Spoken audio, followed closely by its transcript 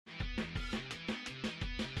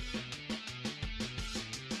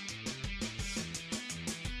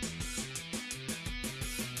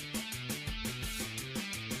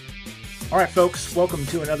All right, folks, welcome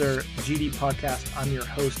to another GD podcast. I'm your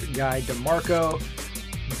host, Guy DeMarco.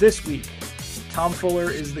 This week, Tom Fuller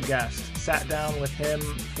is the guest. Sat down with him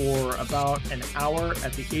for about an hour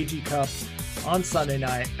at the AG Cup on Sunday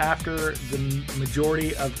night after the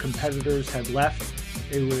majority of competitors had left.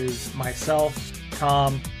 It was myself,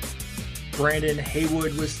 Tom, Brandon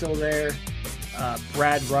Haywood was still there,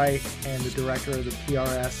 Brad Wright, and the director of the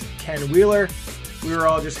PRS, Ken Wheeler. We were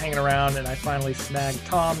all just hanging around, and I finally snagged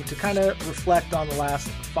Tom to kind of reflect on the last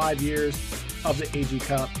 5 years of the AG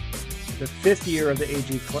Cup. The 5th year of the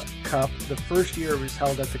AG Cup, the first year it was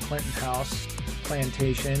held at the Clinton House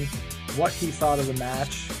Plantation, what he thought of the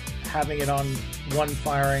match, having it on one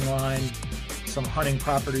firing line, some hunting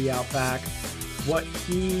property out back, what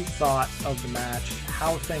he thought of the match,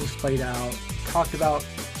 how things played out, talked about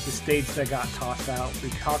the stage that got tossed out.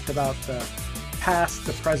 We talked about the past,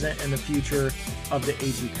 the present, and the future of the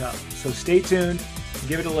AG Cup. So stay tuned,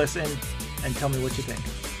 give it a listen, and tell me what you think.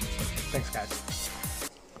 Thanks, guys.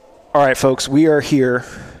 All right, folks, we are here.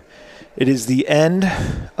 It is the end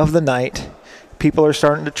of the night. People are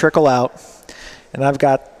starting to trickle out, and I've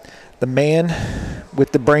got the man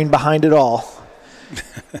with the brain behind it all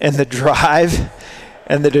and the drive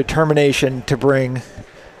and the determination to bring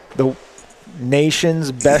the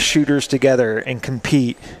nation's best shooters together and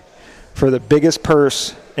compete for the biggest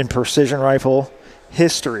purse in precision rifle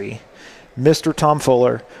history, Mr. Tom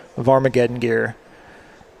Fuller of Armageddon Gear.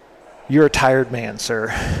 You're a tired man, sir.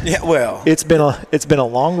 Yeah, well, it's been a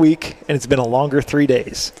long week, and it's been a longer 3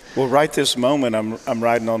 days. Well, right this moment, I'm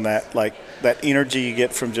riding on that, like that energy you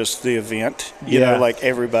get from just the event. You know, like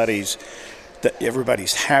everybody's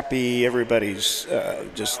happy, everybody's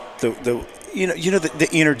just the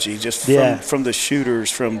energy just from the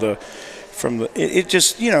shooters, it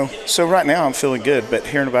just, so right now I'm feeling good, but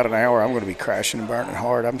here in about an hour I'm going to be crashing and burning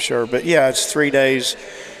hard, I'm sure. But yeah, it's 3 days.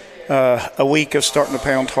 A week of starting to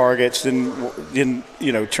pound targets, then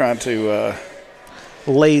trying to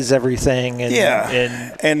laze everything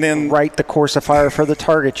and then write the course of fire for the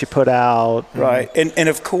target you put out. Right, and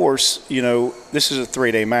of course, this is a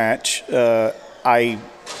 3-day match. I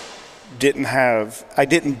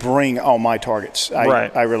didn't bring all my targets.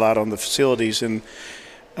 I relied on the facilities, and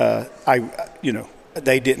they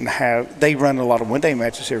run a lot of one-day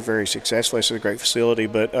matches here very successfully. It's a great facility,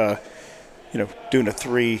 but doing a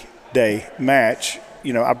 3-day match,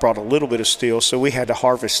 I brought a little bit of steel, so we had to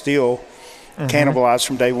harvest steel, cannibalize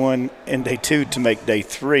from day 1 and day 2 to make day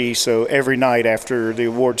 3. So every night after the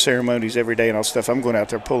award ceremonies, every day and all stuff, I'm going out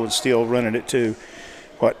there pulling steel, running it to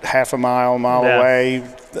half a mile away,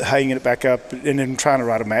 hanging it back up, and then trying to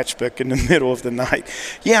write a matchbook in the middle of the night.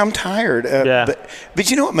 Yeah, I'm tired.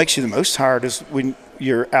 But you know what makes you the most tired is when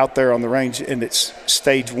you're out there on the range and it's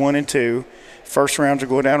stage 1 and 2. First rounds are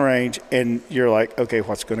going down range, and you're like, okay,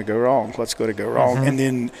 what's going to go wrong? What's going to go wrong? And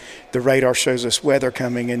then the radar shows us weather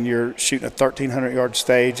coming, and you're shooting a 1,300-yard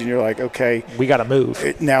stage, and you're like, okay. We got to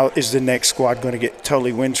move. Now, is the next squad going to get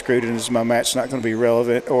totally wind screwed, and is my match not going to be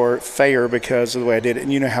relevant or fair because of the way I did it?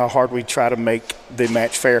 And you know how hard we try to make the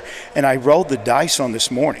match fair. And I rolled the dice on this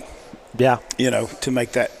morning. Yeah.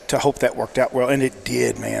 To hope that worked out well. And it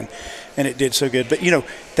did, man. And it did so good. But,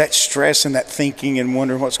 that stress and that thinking and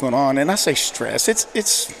wondering what's going on. And I say stress.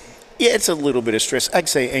 It's a little bit of stress. I'd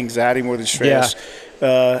say anxiety more than stress.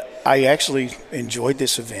 Yeah. I actually enjoyed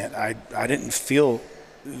this event. I didn't feel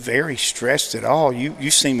very stressed at all.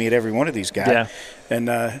 You've seen me at every one of these guys. Yeah. And,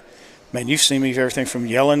 man, you've seen me everything from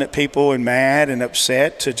yelling at people and mad and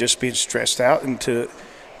upset to just being stressed out and to,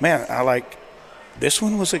 man, this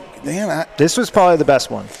one was this was probably the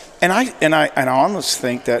best one. And I honestly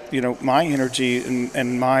think that, my energy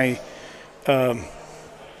and my, how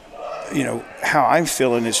I'm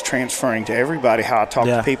feeling is transferring to everybody, how I talk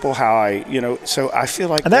to people, how I, so I feel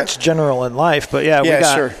like. And that's general in life, but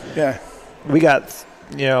we got,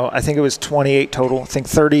 I think it was 28 total. I think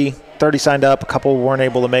 30 signed up. A couple weren't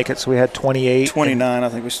able to make it, so we had 28. 29, I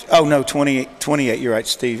think was. Oh, no, 28. You're right.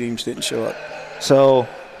 Steve Eames didn't show up. So,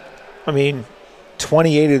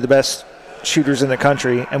 28 of the best shooters in the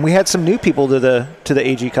country, and we had some new people to the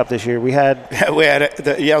AG Cup this year. We had the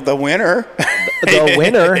winner. The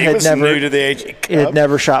winner had never new to the AG Cup. Had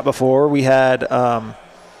never shot before. We had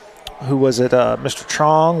who was it? Mr.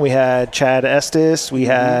 Trong. We had Chad Estes. We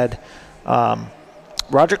had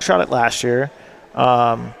Roderick shot it last year.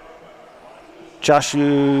 Josh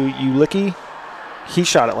Ulicki. He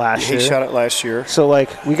shot it last year. He shot it last year. So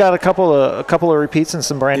we got a couple of repeats and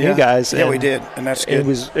some brand new guys. Yeah, we did, and that's good.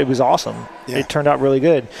 It was awesome. Yeah. It turned out really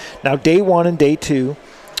good. Now day 1 and day 2,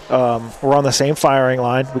 we're on the same firing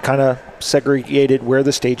line. We kind of segregated where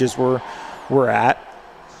the stages were at,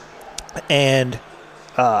 and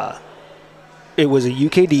it was a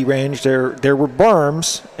UKD range. There were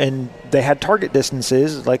berms, and they had target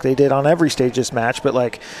distances like they did on every stage this match, but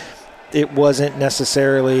like it wasn't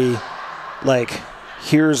necessarily like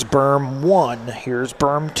here's berm 1, here's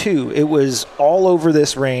berm 2. It was all over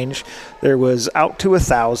this range. There was out to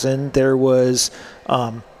 1,000. There was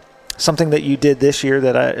something that you did this year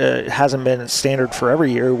that hasn't been standard for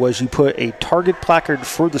every year was you put a target placard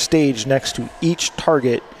for the stage next to each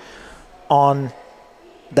target on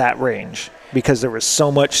that range because there was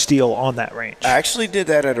so much steel on that range. I actually did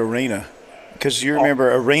that at Arena because you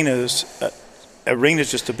remember Arena's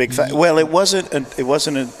just a big fact. Well,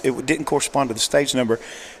 it didn't correspond to the stage number.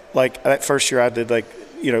 Like that first year I did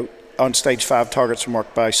on stage 5 targets were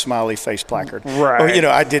marked by smiley face placard. Right. Or,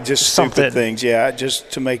 I did just stupid Something. things. Yeah, just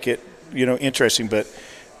to make it, interesting. But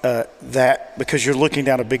that, because you're looking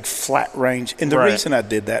down a big flat range. And the Right. reason I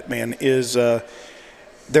did that, man, is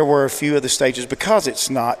there were a few of the stages, because it's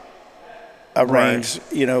not a range,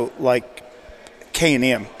 like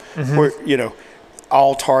K&M, where,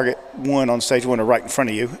 all target 1 on stage 1 are right in front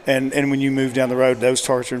of you. And when you move down the road, those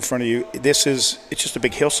targets are in front of you. It's just a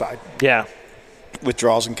big hillside. Yeah. With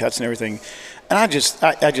draws and cuts and everything. And I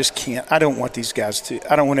just can't. I don't want these guys to.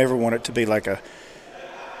 I don't ever want it to be like a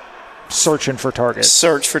Searching for targets.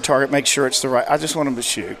 search for target, make sure it's the right. I just want them to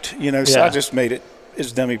shoot. So Yeah. I just made it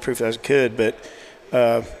as dummy proof as I could, but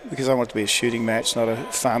because I want it to be a shooting match, not a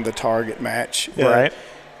find the target match. Right.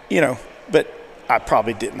 But I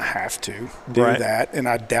probably didn't have to do Right. that, and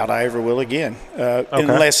I doubt I ever will again,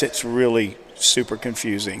 unless it's really super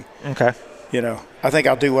confusing. Okay. I think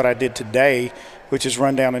I'll do what I did today, which is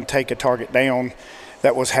run down and take a target down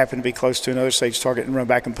that happened to be close to another stage target and run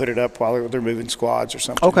back and put it up while they're moving squads or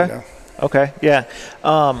something. Okay. Okay. Yeah.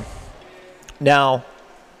 Now,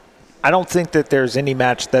 I don't think that there's any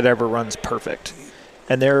match that ever runs perfect,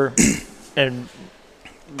 and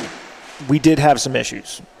we did have some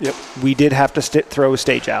issues. Yep. We did have to throw a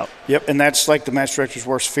stage out. Yep, and that's like the match director's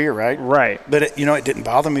worst fear, right? Right. But it didn't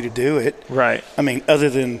bother me to do it. Right. I mean,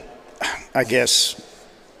 other than, I guess,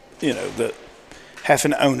 the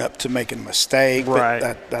having to own up to making a mistake. Right.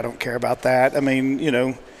 But I don't care about that. I mean,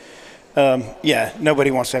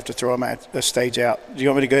 nobody wants to have to throw a stage out. Do you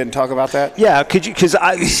want me to go ahead and talk about that? Yeah. Could you?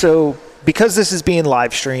 Because this is being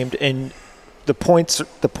live streamed and the point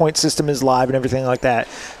system is live and everything like that.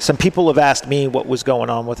 Some people have asked me what was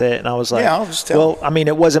going on with it, and I was like, I'll just tell them. I mean,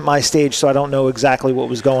 it wasn't my stage, so I don't know exactly what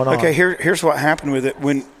was going on. Okay, here's what happened with it.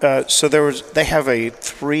 When they have a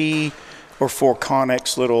 3 or 4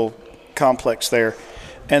 Connex little complex there,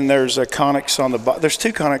 and there's a Connex on the bottom. There's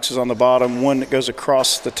 2 Connexes on the bottom, one that goes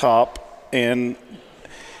across the top, and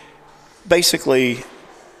basically,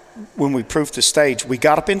 when we proofed the stage, we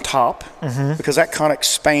got up in top because that Connex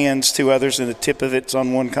spans 2 others, and the tip of it's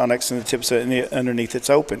on one Connex, and the tip's underneath it's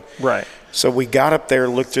open. Right. So we got up there,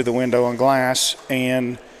 looked through the window on glass,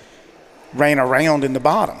 and ran around in the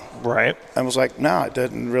bottom. Right. I was like, no, it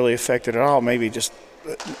doesn't really affect it at all. Maybe just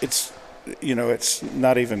it's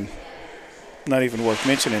not even worth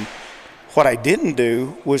mentioning. What I didn't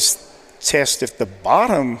do was test if the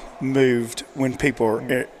bottom moved when people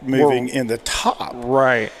are moving in the top.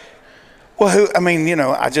 Right. Well,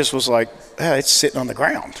 I just was like, it's sitting on the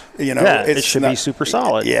ground. Yeah, it should be super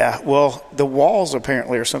solid. Yeah. Well, the walls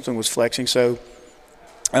apparently or something was flexing. So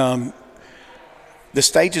the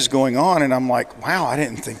stage is going on, and I'm like, wow, I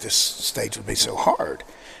didn't think this stage would be so hard.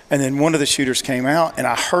 And then one of the shooters came out, and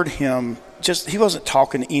I heard him he wasn't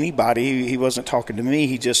talking to anybody. He wasn't talking to me.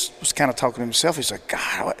 He just was kind of talking to himself. He's like,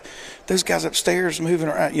 God, those guys upstairs moving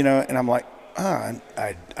around, and I'm like,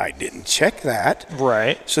 I didn't check that.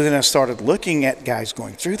 Right. So then I started looking at guys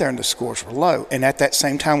going through there, and the scores were low. And at that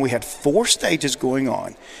same time, we had 4 stages going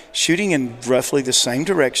on, shooting in roughly the same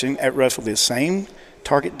direction, at roughly the same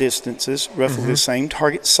target distances, roughly the same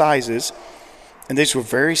target sizes. And these were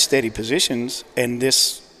very steady positions, and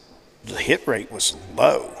the hit rate was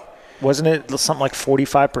low. Wasn't it something like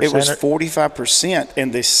 45%? It was 45%,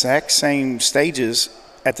 and the exact same stages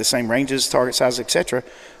at the same ranges, target size, etc.,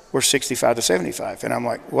 were 65 to 75. And I'm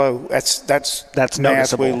like, whoa, that's math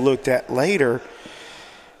noticeable. we looked at later,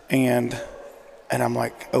 and I'm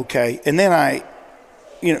like, okay. And then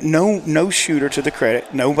no shooter, to the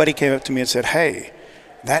credit, nobody came up to me and said, hey,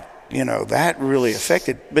 that really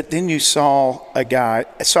affected. But then you saw a guy,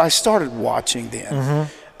 so I started watching then.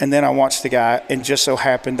 And then I watched the guy, and just so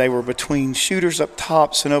happened they were between shooters up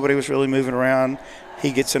top, so nobody was really moving around.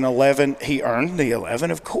 He gets an 11. He earned the 11,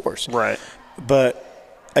 of course. Right.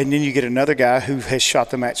 And then you get another guy who has shot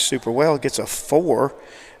the match super well, gets a 4,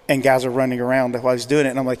 and guys are running around while he's doing it.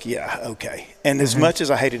 And I'm like, yeah, okay. And as much as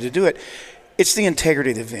I hated to do it, it's the integrity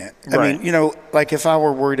of the event. Right. I mean, like if I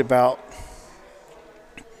were worried about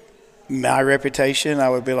my reputation, I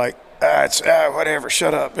would be like, it's whatever,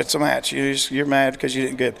 shut up, it's a match. You're mad because you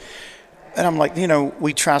didn't good. And I'm like,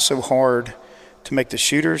 we try so hard to make the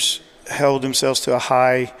shooters hold themselves to a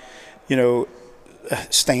high,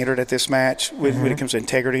 standard at this match when it comes to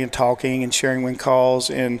integrity and talking and sharing win calls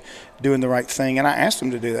and doing the right thing. And I asked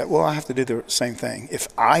them to do that. Well, I have to do the same thing. If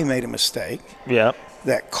I made a mistake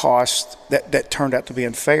that turned out to be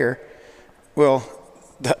unfair, well,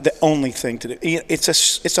 the only thing to do,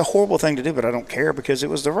 it's a horrible thing to do, but I don't care because it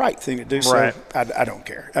was the right thing to do. So I don't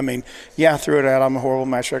care. I mean, I threw it out. I'm a horrible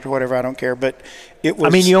match director, whatever. I don't care. But it was.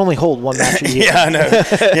 I mean, you only hold one match a year. Yeah, I know.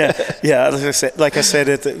 Yeah. Like I said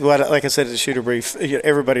at the shooter brief,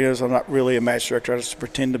 everybody knows I'm not really a match director. I just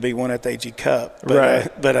pretend to be one at the AG Cup.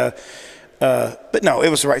 But, but no, it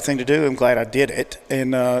was the right thing to do. I'm glad I did it,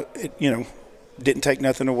 and it didn't take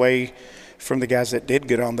nothing away from the guys that did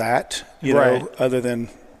good on that, other than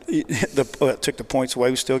it took the points away.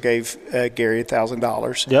 We still gave Gary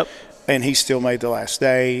 $1,000. Yep. And he still made the last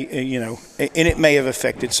day, and it may have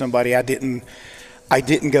affected somebody. I didn't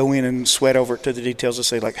go in and sweat over it to the details to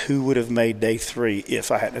say, like, who would have made day 3 if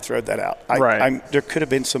I hadn't thrown that out. There could have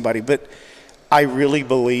been somebody, but I really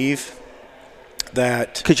believe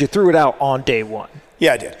that. Because you threw it out on day 1.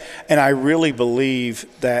 Yeah, I did. And I really believe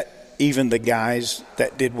that even the guys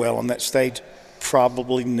that did well on that stage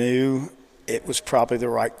probably knew it was probably the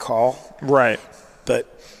right call. Right. But,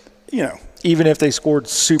 even if they scored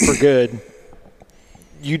super good,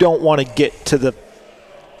 you don't want to get to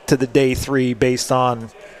the day 3 based on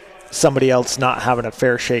somebody else not having a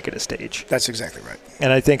fair shake at a stage. That's exactly right.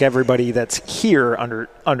 And I think everybody that's here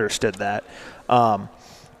understood that.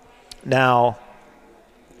 Now,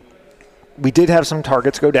 we did have some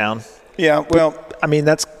targets go down. Yeah, well, I mean,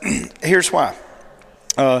 that's here's why.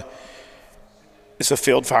 It's a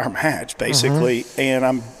field fire match, basically,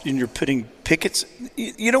 and you're putting pickets.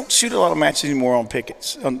 You don't shoot a lot of matches anymore on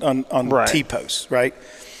pickets, on T-posts, right?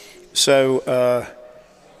 So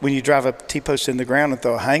when you drive a T-post in the ground and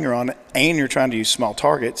throw a hanger on it, and you're trying to use small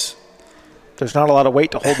targets, there's not a lot of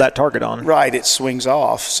weight to hold that target on. Right, it swings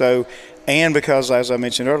off. So, and because, as I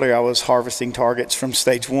mentioned earlier, I was harvesting targets from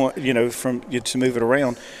stage 1, to move it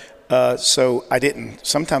around. So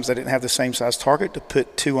sometimes I didn't have the same size target to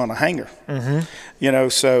put 2 on a hanger.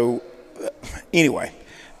 So anyway,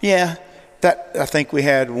 that I think we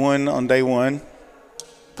had 1 on day 1.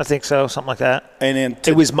 I think so, something like that. And then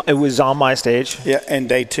it was on my stage. Yeah, and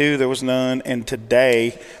day 2 there was none, and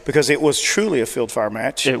today, because it was truly a field fire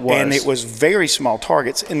match, and it was very small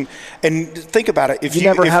targets. And think about it, if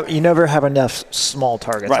you never have enough small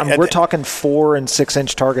targets. Right, we're talking 4 and 6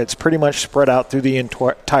 inch targets, pretty much spread out through the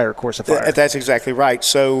entire course of fire. That's exactly right.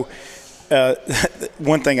 So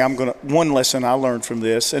one lesson I learned from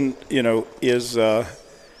this, and is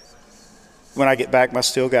when I get back, my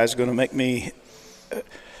steel guys are going to make me.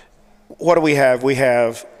 What do we have? We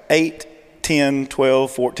have 8, 10,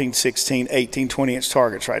 12, 14, 16, 18, 20-inch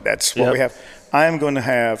targets, right? That's what we have. I am going to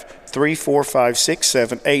have 3, 4, 5, 6,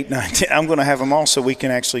 7, 8, 9, 10. I'm going to have them all so we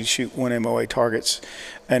can actually shoot 1 MOA targets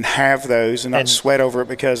and have those and not sweat over it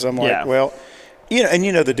because I'm like, well, and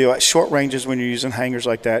the deal. At short ranges, when you're using hangers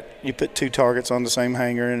like that, you put 2 targets on the same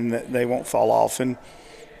hanger and they won't fall off. And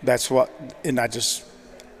that's what – and I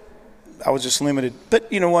was just limited.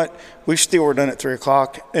 But you know what? We still were done at 3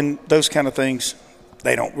 o'clock, and those kind of things,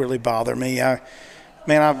 they don't really bother me. I've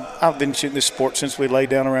been shooting this sport since we laid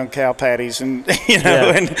down around cow patties, and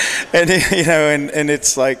and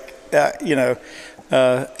it's like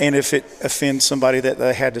and if it offends somebody that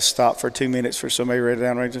they had to stop for 2 minutes for somebody ready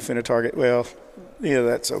downrange and fin a target, well,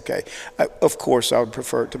 that's okay. Of course, I would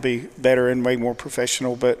prefer it to be better and way more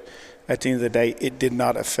professional, but at the end of the day, it did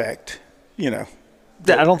not affect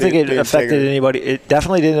I don't think it affected anybody. It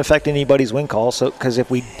definitely didn't affect anybody's win call. So, because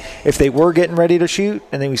if they were getting ready to shoot,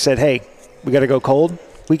 and then we said, "Hey, we got to go cold,"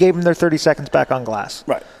 we gave them their 30 seconds back on glass.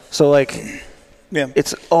 Right. So,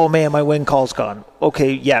 it's oh man, my win call's gone.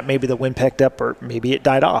 Okay, maybe the wind picked up, or maybe it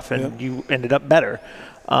died off, and you ended up better.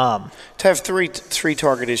 To have three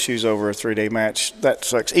target issues over a 3-day match, that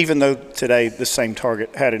sucks. Even though today the same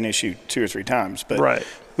target had an issue 2 or 3 times, but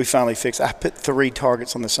we finally fixed. I put 3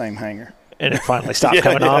 targets on the same hanger. And it finally stopped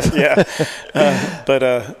coming off. That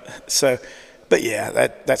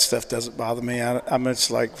stuff doesn't bother me. I'm just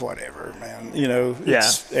like, whatever, man.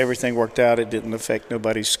 Everything worked out. It didn't affect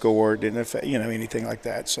nobody's score. It didn't affect anything like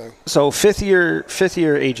that. So fifth year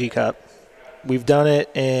AG Cup, we've done it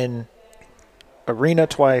in Arena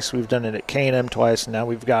twice. We've done it at K&M twice. And now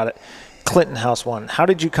we've got it Clinton House 1. How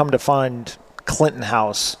did you come to find Clinton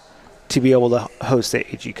House to be able to host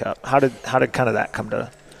the AG Cup? How did kind of that come to?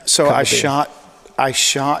 So I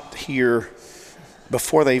shot here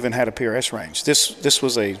before they even had a PRS range. This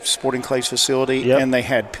was a sporting clays facility, Yep. and they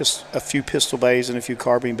had a few pistol bays and a few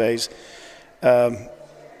carbine bays.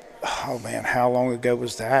 Oh man, how long ago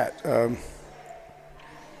was that?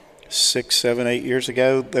 6, 7, 8 years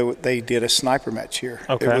ago, they did a sniper match here.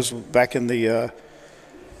 Okay. It was back in the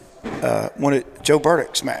one of Joe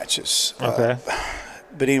Burdick's matches. Okay.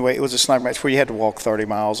 But anyway, it was a sniper match where you had to walk 30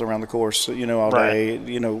 miles around the course, all day,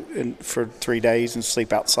 and for 3 days and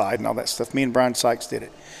sleep outside and all that stuff. Me and Brian Sykes did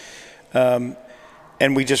it.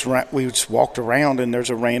 And we just walked around, and there's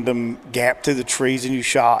a random gap through the trees, and you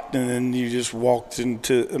shot, and then you just walked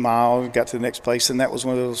into a mile and got to the next place, and that was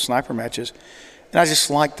one of those sniper matches. And I just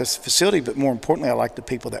liked this facility, but more importantly, I liked the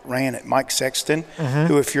people that ran it. Mike Sexton,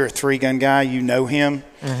 who, if you're a 3-gun guy, you know him.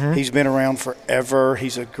 He's been around forever.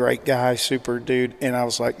 He's a great guy, super dude. And I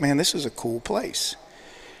was like, man, this is a cool place.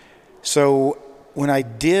 So when I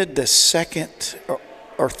did the second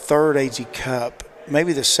or third AG Cup,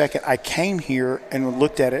 maybe the second, I came here and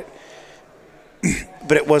looked at it,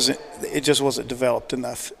 but it just wasn't developed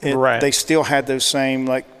enough. Right. They still had those same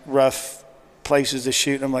like rough places to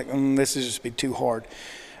shoot. And I'm like, this is just be too hard.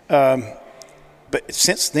 But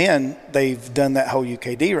since then, they've done that whole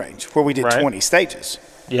UKD range where we did 20 stages.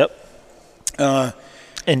 Yep.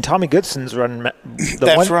 And Tommy Goodson's running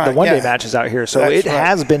the one-day matches out here, so That's it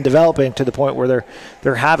has been developing to the point where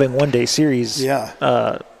they're having one-day series,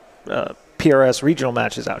 PRS regional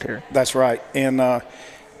matches out here. That's right,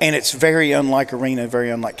 and it's very unlike Arena, very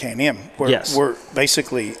unlike Can-Am. We're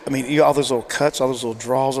basically, all those little cuts, all those little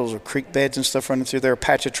draws, those little creek beds and stuff running through there. A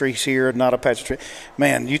patch of trees here, not a patch of trees.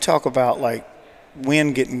 Man, you talk about like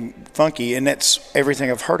wind getting funky, and that's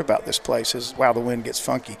everything I've heard about this place is, wow, the wind gets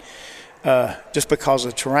funky. Just because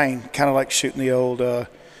of the terrain, kind of like shooting the old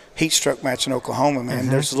heat stroke match in Oklahoma, man.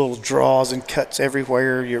 There's little draws and cuts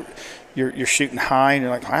everywhere. You're shooting high, and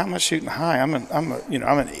you're like, why am I shooting high? I'm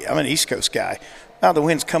an East Coast guy. Now the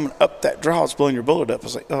wind's coming up that draw, it's blowing your bullet up. I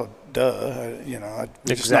was like, oh, duh. I'm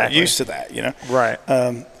just not used to that, Right.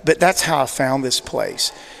 But that's how I found this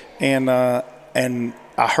place, and I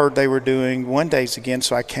heard they were doing 1 days again,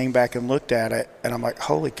 so I came back and looked at it, and I'm like,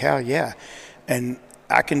 holy cow, yeah. And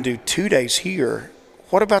I can do 2 days here.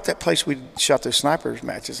 What about that place we shot those snipers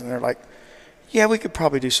matches? And they're like, yeah, we could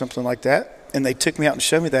probably do something like that. And they took me out and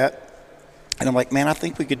showed me that. And I'm like, man, I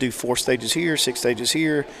think we could do 4 stages here, 6 stages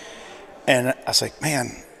here. And I was like,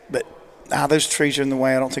 man, but those trees are in the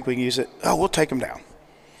way. I don't think we can use it. Oh, we'll take them down.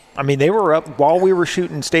 They were up while we were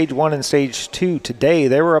shooting stage 1 and stage 2 today.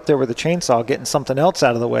 They were up there with a chainsaw getting something else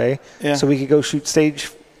out of the way so we could go shoot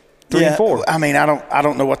stage 3 and 4. I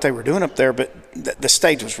don't know what they were doing up there, but the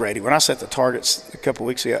stage was ready. When I set the targets a couple of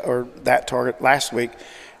weeks ago, or that target last week,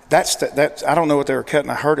 that I don't know what they were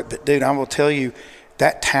cutting. I heard it, but dude, I will tell you,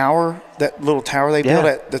 that little tower they built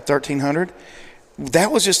at the 1300,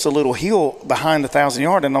 that was just a little hill behind the 1,000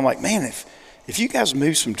 yard. And I'm like, man, if you guys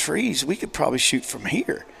move some trees, we could probably shoot from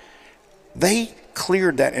here. They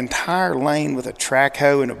cleared that entire lane with a track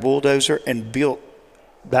hoe and a bulldozer and built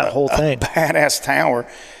that whole thing, a badass tower.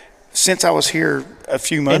 Since I was here a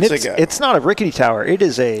few months ago, it's not a rickety tower. It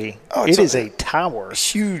is a tower.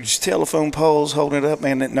 Huge telephone poles holding it up,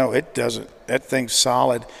 man. No, it doesn't. That thing's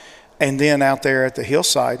solid. And then out there at the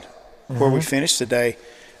hillside where we finished today,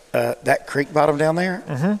 that creek bottom down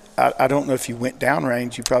there, I don't know if you went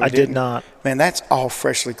downrange. You probably didn't. I did not. Man, that's all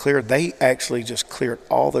freshly cleared. They actually just cleared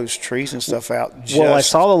all those trees and stuff out. Well, I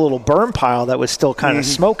saw the little burn pile that was still kind of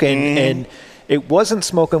smoking, and it wasn't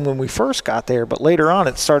smoking when we first got there, but later on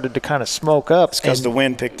it started to kind of smoke up. Because the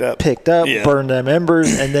wind picked up, burned them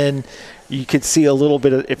embers, and then you could see a little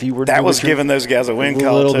bit of, if you were that was giving those guys a wind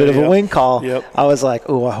call. A little bit of a wind call. Yep. I was like,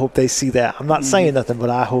 oh, I hope they see that. I'm not saying nothing, but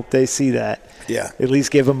I hope they see that. Yeah. At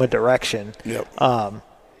least give them a direction. Yep. But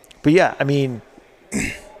yeah,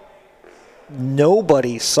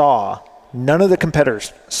 none of the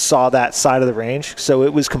competitors saw that side of the range, so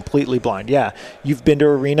it was completely blind. Yeah, you've been to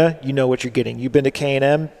Arena, you know what you're getting. You've been to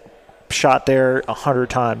K&M, shot there 100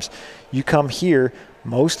 times. You come here,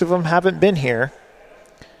 most of them haven't been here.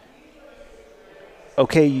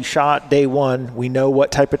 Okay, you shot day 1. We know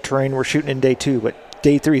what type of terrain we're shooting in day 2, but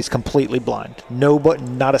day 3 is completely blind.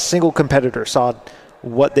 Not a single competitor saw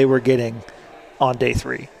what they were getting on day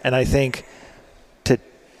 3. And I think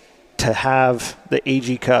to have the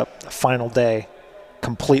AG Cup final day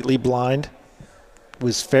completely blind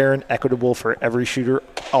was fair and equitable for every shooter,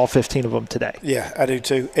 all 15 of them today. Yeah, I do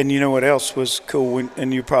too. And you know what else was cool?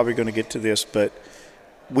 And you're probably going to get to this, but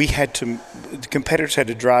the competitors had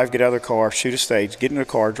to drive, get out of their car, shoot a stage, get in their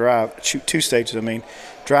car, drive, shoot 2 stages,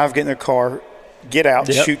 drive, get in their car, get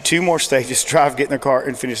out, shoot 2 more stages, drive, get in their car,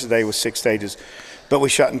 and finish the day with 6 stages. but we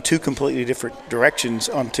shot in two completely different directions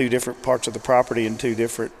on two different parts of the property in two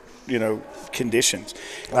different, conditions.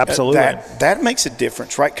 Absolutely. That makes a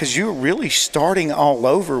difference, right? Because you're really starting all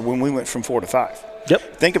over when we went from 4 to 5.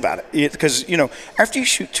 Yep. Think about it. Because, after you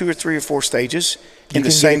shoot 2 or 3 or 4 stages in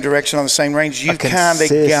the same direction on the same range, you kind of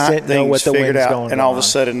got things figured out. And all of a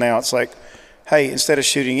sudden now it's like, hey, instead of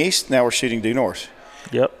shooting east, now we're shooting due north.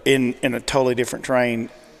 Yep. In a totally different terrain.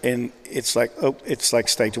 And it's like, it's like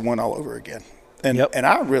stage 1 all over again. And and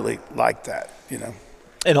I really like that,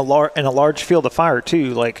 In a large field of fire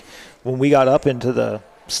too, like when we got up into the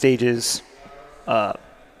stages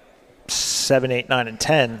 7, 8, 9, and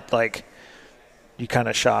 10, like you kind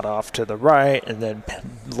of shot off to the right and then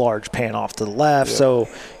large pan off to the left. Yeah. So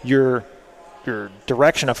your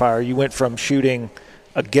direction of fire, you went from shooting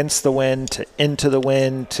against the wind to into the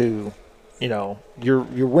wind to, your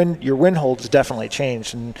wind holds definitely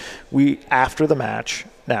changed. And we, after the match,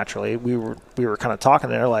 naturally, we were kind of talking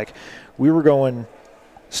there, like we were going,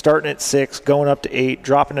 starting at 6, going up to 8,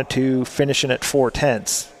 dropping to 2, finishing at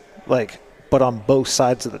 4/10, like, but on both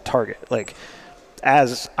sides of the target. Like,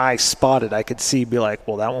 as I spotted, I could see, be like,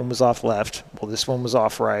 well, that one was off left. Well, this one was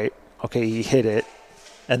off right. Okay, he hit it.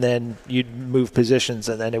 And then you'd move positions,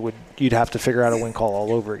 and then you'd have to figure out a wind call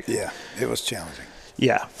all over again. Yeah, it was challenging.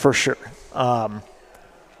 Yeah, for sure.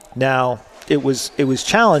 Now, it was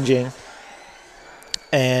challenging,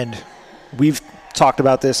 and we've talked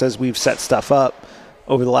about this as we've set stuff up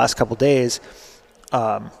over the last couple of days.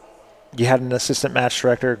 You had an assistant match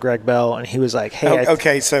director, Greg Bell, and he was like, hey.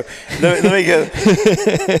 Okay, so let me go.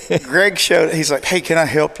 Greg showed, he's like, hey, can I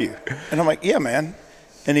help you? And I'm like, yeah, man.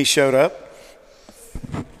 And he showed up.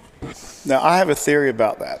 Now, I have a theory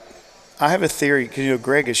about that. I have a theory, because,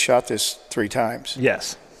 Greg has shot this 3 times.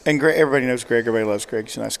 Yes. And Greg, everybody knows Greg. Everybody loves Greg.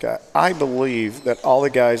 He's a nice guy. I believe that all the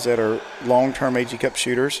guys that are long-term AG Cup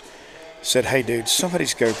shooters said, hey, dude,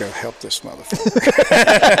 somebody's got to go help this motherfucker.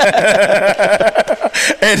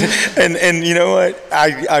 and you know what?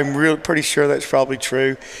 I'm pretty sure that's probably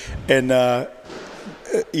true. And,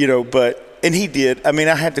 but he did. I mean,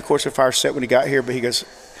 I had the course of fire set when he got here, but he goes,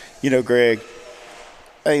 Greg,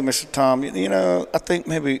 hey, Mr. Tom, I think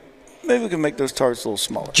maybe we can make those targets a little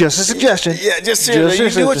smaller. Just a suggestion. Yeah, just you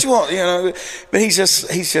do what you want, But he's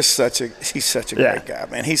such a great guy,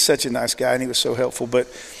 man. He's such a nice guy, and he was so helpful. But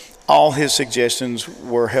all his suggestions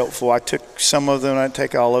were helpful. I took some of them, I didn't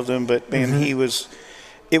take all of them, but man, it was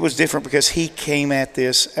different because he came at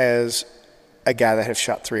this as a guy that has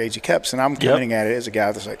shot 3 AG Cups, and I'm coming at it as a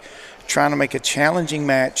guy that's like trying to make a challenging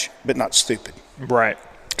match, but not stupid. Right.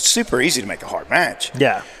 It's super easy to make a hard match.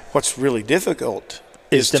 Yeah. What's really difficult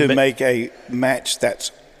is to make a match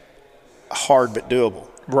that's hard but doable.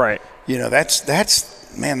 Right. That's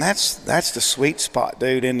the sweet spot,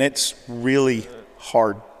 dude, and it's really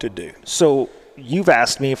hard to do. So you've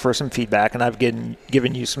asked me for some feedback, and I've given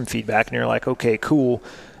you some feedback, and you're like, okay, cool.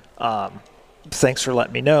 Thanks for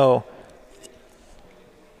letting me know.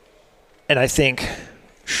 And I think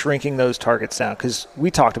shrinking those targets down, because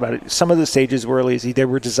we talked about it. Some of the stages were easy. They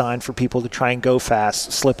were designed for people to try and go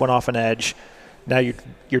fast, slip one off an edge. Now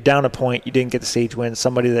you're down a point. You didn't get the stage win.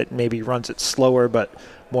 Somebody that maybe runs it slower but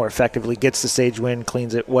more effectively gets the stage win,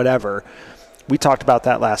 cleans it, whatever. We talked about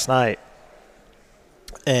that last night.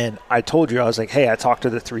 And I told you, I was like, hey, I talked to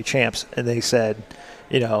the 3 champs, and they said,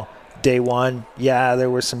 day 1, yeah, there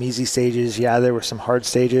were some easy stages. Yeah, there were some hard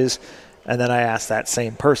stages. And then I asked that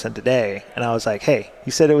same person today, and I was like, hey,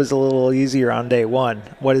 you said it was a little easier on day 1.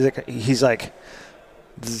 What is it? He's like,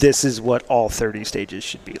 this is what all 30 stages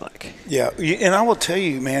should be like. Yeah, and I will tell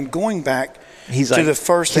you, man, going back to the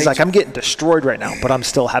first he's like, I'm getting destroyed right now, but I'm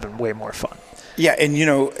still having way more fun. Yeah, and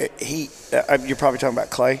you're probably talking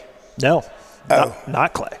about Clay? No,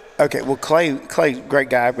 not Clay. Okay, well, Clay,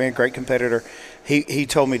 great guy, man, great competitor. He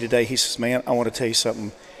told me today, he says, man, I want to tell you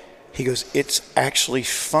something. He goes, it's actually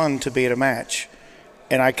fun to be at a match,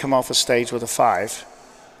 and I come off a stage with a 5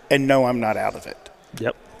 and know I'm not out of it.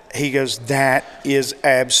 Yep. He goes, that is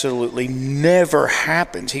absolutely never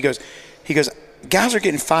happens. He goes, guys are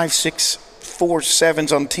getting 5, 6, 4,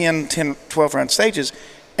 7s on 10, 12 round stages,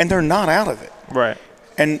 and they're not out of it. Right.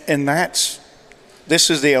 And this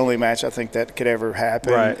is the only match I think that could ever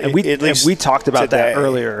happen. Right. And we talked about today. That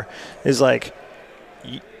earlier. Is like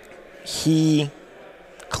he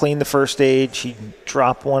cleaned the first stage, he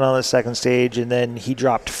dropped 1 on the second stage, and then he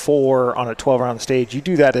dropped 4 on a 12-round stage. You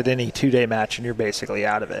do that at any 2-day match, and you're basically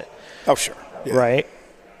out of it. Oh, sure. Yeah. Right?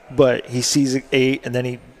 But he sees 8, and then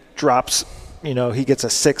he drops, he gets a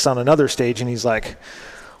 6 on another stage, and he's like,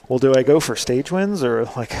 well, do I go for stage wins, or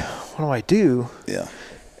like, what do I do? Yeah.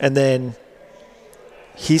 And then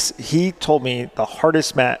he told me the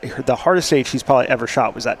hardest stage he's probably ever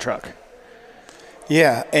shot was that truck.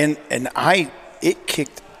 Yeah, and it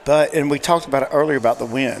kicked butt, and we talked about it earlier about the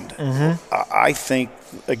wind. I think,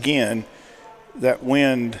 again, that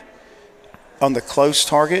wind on the close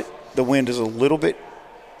target, the wind is a little bit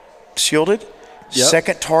shielded. Yep.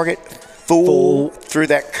 Second target, full through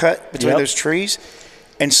that cut between those trees.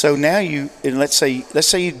 And so now let's say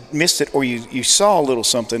you missed it, or you saw a little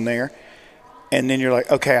something there, and then you're like,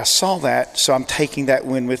 okay, I saw that, so I'm taking that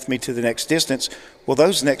wind with me to the next distance. Well,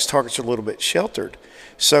 those next targets are a little bit sheltered.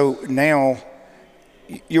 So now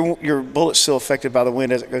your bullet's still affected by the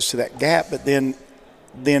wind as it goes to that gap, but then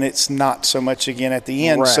it's not so much again at the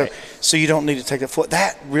end. Right. So you don't need to take that foot.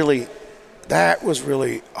 That was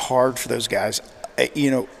really hard for those guys.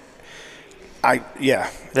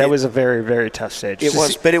 That was a very, very tough stage. It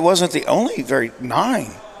was, but it wasn't the only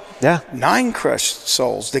 9 crushed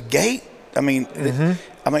souls. The gate,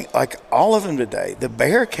 like all of them today. The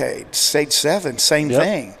barricade, stage 7, same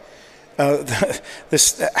thing.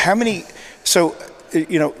 How many? So,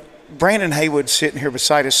 Brandon Haywood's sitting here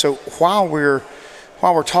beside us. So while we're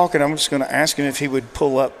talking, I'm just going to ask him if he would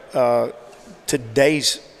pull up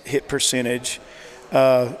today's hit percentage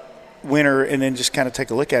winner, and then just kind of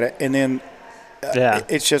take a look at it, and then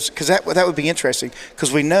it's just because that would be interesting,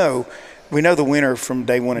 because we know the winner from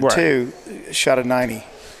day 1 and 2 shot a 90.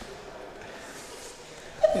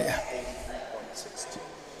 Yeah.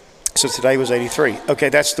 So today was 83. Okay,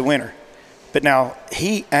 that's the winner. But now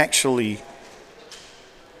he actually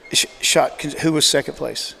shot. Who was second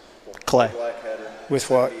place? Clay. With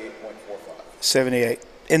what? 78.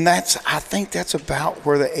 And I think that's about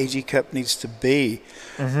where the AG Cup needs to be.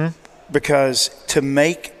 Because to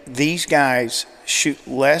make these guys shoot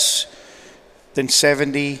less than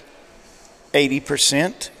 70,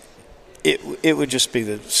 80%, it would just be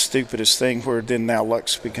the stupidest thing, where then now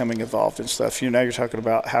luck's becoming involved and stuff. Now you're talking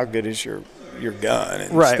about how good is your gun.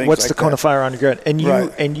 And right. What's the cone of fire on your gun?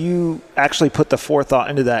 And you actually put the forethought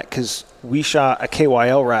into that, because we shot a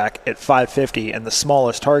KYL rack at 550 and the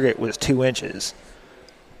smallest target was 2 inches.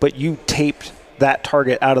 But you taped that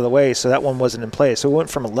target out of the way, so that one wasn't in play. So it went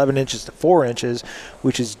from 11 inches to 4 inches,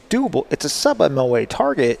 which is doable. It's a sub-MOA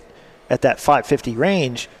target at that 550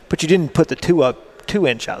 range, but you didn't put the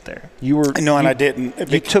 2-inch out there. I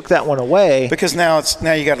didn't. You took that one away because now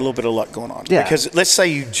you got a little bit of luck going on. Yeah. Because let's say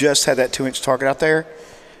you just had that 2-inch target out there,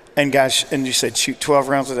 and you said shoot 12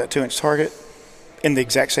 rounds of that 2-inch target in the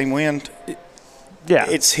exact same wind.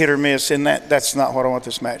 It's hit or miss, and that's not what I want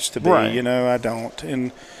this match to be. Right. I don't.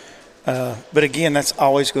 And but again, that's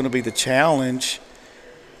always going to be the challenge.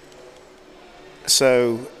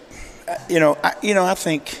 So, I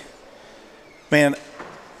think, man,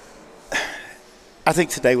 I think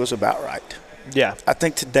today was about right. Yeah. I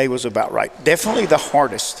think today was about right. Definitely the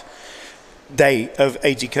hardest day of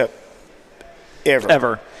AG Cup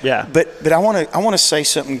ever. Yeah. But I want to say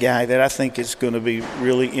something, Guy, that I think is going to be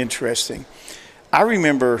really interesting. I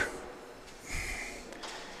remember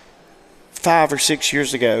 5 or 6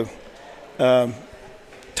 years ago,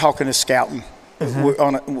 talking to Scouting.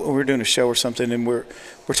 We're doing a show or something, and we're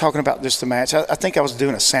talking about just the match. I think I was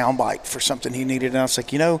doing a soundbite for something he needed, and I was like,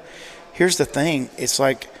 here's the thing. It's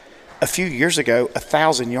like a few years ago,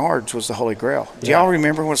 1,000 yards was the Holy Grail. Do y'all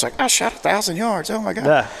remember when it's like, I shot 1,000 yards? Oh my God.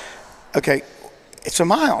 Yeah. Okay, it's a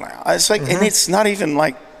mile now. It's like, and it's not even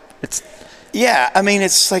like it's. Yeah,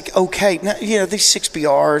 it's like, okay, now, these 6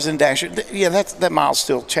 BRs and dashers, that mile's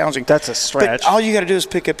still challenging. That's a stretch. But all you got to do is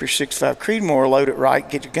pick up your 6.5 Creedmoor, load it right,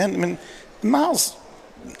 get your gun. The mile's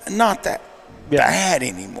not that bad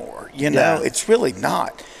anymore. It's really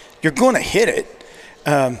not. You're going to hit it,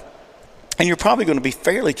 and you're probably going to be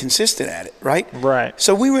fairly consistent at it, right? Right.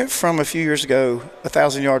 So we went from a few years ago,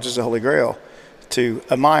 1,000 yards is the Holy Grail, to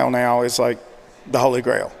a mile now is like the Holy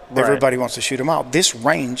Grail. Right. Everybody wants to shoot a mile. This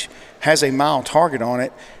range has a mile target on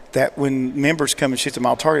it that when members come and shoot the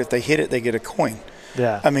mile target, if they hit it, they get a coin.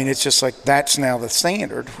 Yeah. It's just like that's now the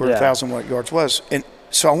standard where 1,000 yards was. And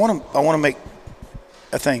so I want to make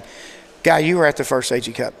a thing. Guy, you were at the first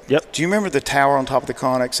AG Cup. Yep. Do you remember the tower on top of the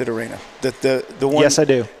Conexit Arena? The one. Yes, I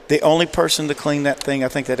do. The only person to clean that thing, I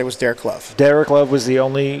think that it was Derek Love. Derek Love was the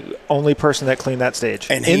only person that cleaned that stage.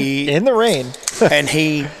 And in the rain. And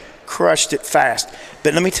he crushed it fast.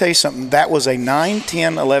 But let me tell you something. That was a 9,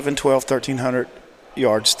 10, 11, 12, 1,300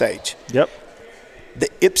 yard stage. Yep. The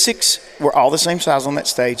IPSCs were all the same size on that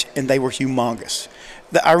stage, and they were humongous.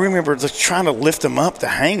 I remember trying to lift them up to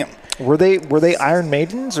hang them. Were they Iron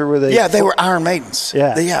Maidens, or were they? Yeah, they were Iron Maidens.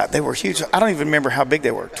 Yeah. They were huge. I don't even remember how big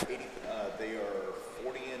they were. They are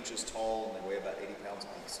 40 inches tall, and they weigh about 80 pounds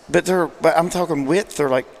apiece. But I'm talking width. They're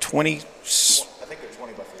like 20. I think they're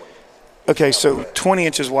 20 Okay, so 20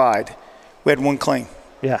 inches wide. We had one clean,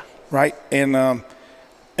 Yeah. right? And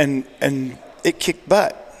it kicked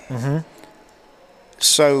butt. Mm-hmm.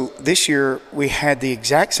 So this year we had the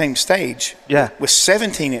exact same stage. Yeah. With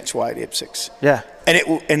 17-inch wide IPSCs. Yeah.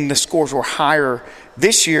 And the scores were higher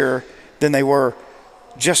this year than they were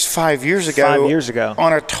just 5 years ago. 5 years ago.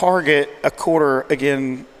 On a target, a quarter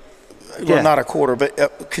again. Yeah. Well, not a quarter,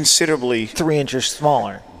 but considerably. 3 inches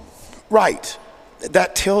smaller. Right.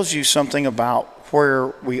 That tells you something about where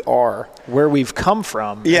we are. Where we've come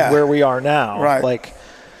from Yeah. and where we are now. Right. Like,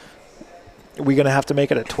 are we going to have to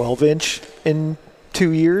make it a 12-inch in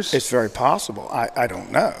 2 years? It's very possible. I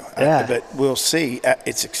don't know. Yeah. But we'll see.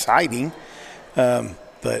 It's exciting.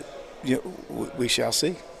 But we shall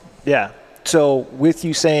see. Yeah. So with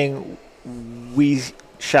you saying we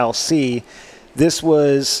shall see, this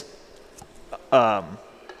was,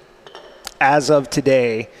 as of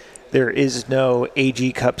today, there is no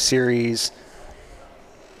AG Cup Series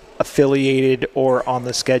affiliated or on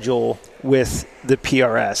the schedule with the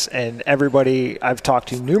PRS. And everybody, I've talked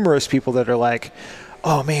to numerous people that are like,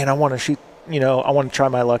 oh man, I want to shoot, I want to try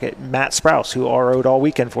my luck at Matt Sprouse, who RO'd all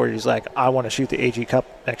weekend for you. He's like, I want to shoot the AG Cup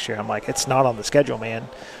next year. I'm like, it's not on the schedule, man.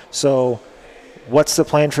 So what's the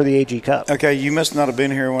plan for the AG Cup? Okay, you must not have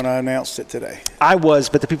been here when I announced it today. I was,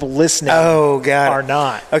 but the people listening are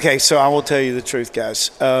not. Okay, so I will tell you the truth,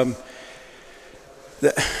 guys. And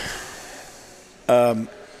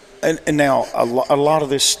now a lot of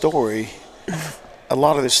this story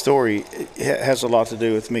has a lot to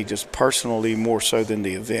do with me just personally more so than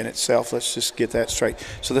the event itself. Let's just get that straight.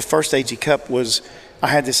 So the first AG Cup was, I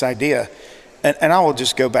had this idea, and I will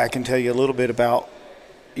just go back and tell you a little bit about,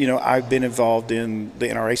 I've been involved in the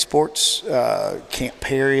NRA sports, Camp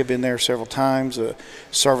Perry, I've been there several times, a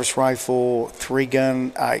service rifle,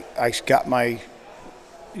 3-gun. I got my,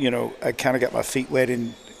 I kind of got my feet wet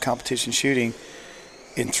in competition shooting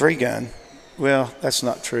in 3-gun. Well, that's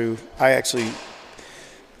not true. I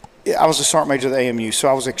was a sergeant major at the AMU, so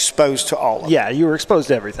I was exposed to all of it. Yeah, you were exposed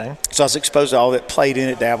to everything. So I was exposed to all of it, played in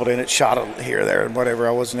it, dabbled in it, shot it here, there, and whatever.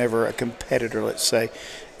 I was never a competitor, let's say,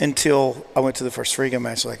 until I went to the first 3-gun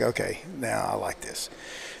match. Like, okay, now I like this.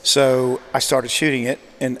 So I started shooting it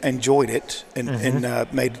and enjoyed it and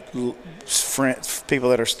made friends, people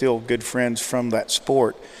that are still good friends from that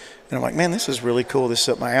sport. And I'm like, man, this is really cool. This is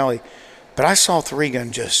up my alley. But I saw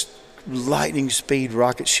 3-gun just lightning speed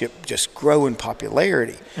rocket ship just grow in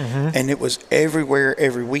popularity. And it was everywhere,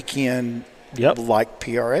 every weekend, like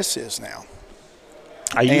PRS is now.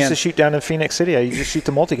 I used to shoot down in Phoenix City. I used to shoot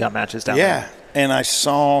the multi-gun matches down there. Yeah, and I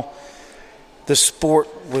saw the sport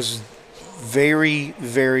was very,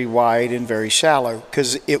 very wide and very shallow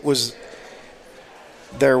because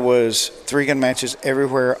there was 3-gun matches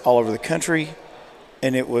everywhere all over the country,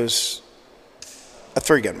 and it was a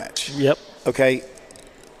 3-gun match. Yep. Okay.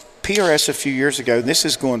 PRS a few years ago, and this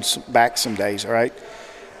is going back some days, all right?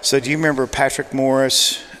 So do you remember Patrick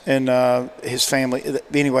Morris and his family?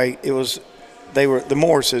 Anyway, they were the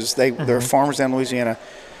Morrises. They're farmers down in Louisiana.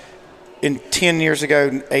 In 10 years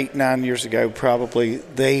ago, 8, 9 years ago, probably,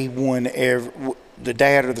 they won the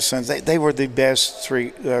dad or the sons. They were the best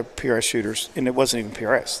PRS shooters, and it wasn't even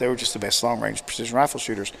PRS. They were just the best long-range precision rifle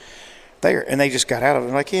shooters there, and they just got out of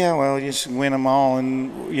it. Like, yeah, well, you just win them all,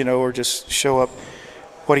 and or just show up.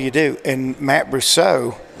 What do you do? And Matt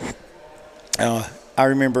Brousseau, I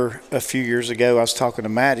remember a few years ago, I was talking to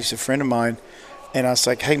Matt. He's a friend of mine, and I was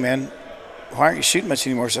like, hey, man, why aren't you shooting much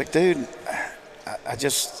anymore? He's like, dude,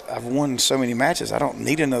 I've won so many matches. I don't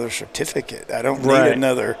need another certificate. I don't need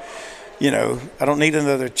another, I don't need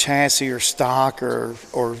another chassis or stock or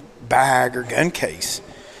bag or gun case,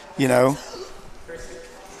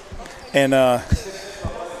 And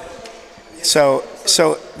so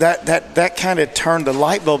that kind of turned the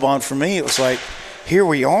light bulb on for me. It was like, here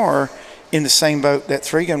we are in the same boat that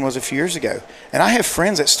 3-gun was a few years ago. And I have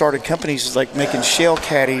friends that started companies like making shell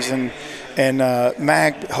caddies and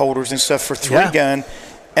mag holders and stuff for 3-gun. Yeah.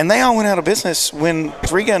 And they all went out of business when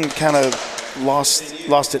 3-gun kind of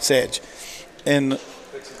lost its edge. And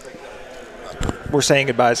we're saying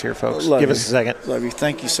goodbyes here, folks. Give us a second. Love you.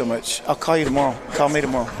 Thank you so much. I'll call you tomorrow. Call me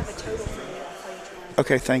tomorrow.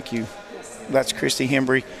 Okay, thank you. That's Christy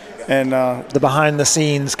Hembry, and the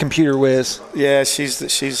behind-the-scenes computer whiz. Yeah, she's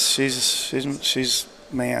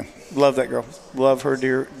man. Love that girl. Love her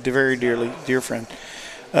very dearly, dear friend.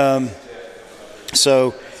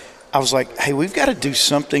 So I was like, hey, we've got to do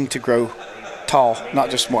something to grow tall, not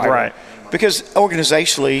just wide. Right. Because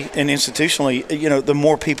organizationally and institutionally, the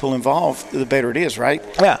more people involved, the better it is, right?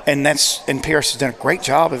 Yeah. And PRS has done a great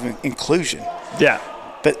job of inclusion. Yeah.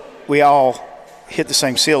 But we all hit the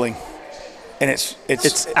same ceiling, and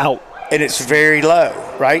it's out. and it's very low,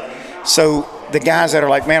 right? So the guys that are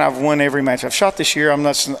like, man, I've won every match I've shot this year. I'm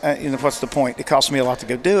not, what's the point? It costs me a lot to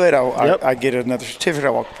go do it. I get another certificate. I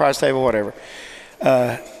walk the prize table, whatever.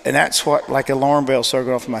 And that's what, like, alarm bells started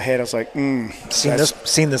going off in my head. I was like,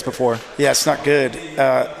 Seen this before. Yeah, it's not good.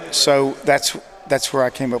 So that's where I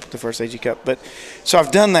came up with the first AG Cup. But so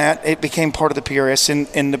I've done that. It became part of the PRS,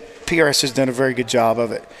 and the PRS has done a very good job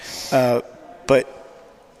of it. But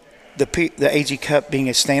the AG Cup being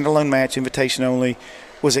a standalone match, invitation only,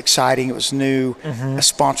 was exciting. It was new. Mm-hmm. The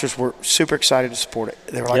sponsors were super excited to support it.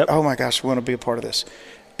 They were like, oh, my gosh, we want to be a part of this.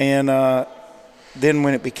 And then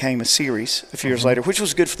when it became a series a few years later, which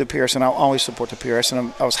was good for the PRS, and I'll always support the PRS,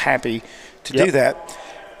 and I was happy to do that.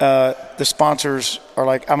 The sponsors are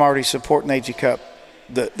like, I'm already supporting the AG Cup,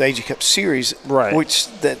 the AG Cup series, which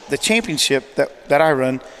the championship that I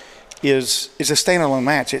run is a standalone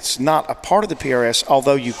match. It's not a part of the PRS,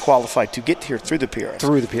 although you qualify to get here through the PRS.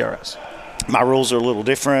 Through the PRS. My rules are a little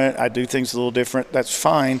different. I do things a little different. That's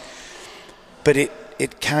fine. But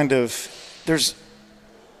it kind of – there's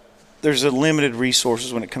a limited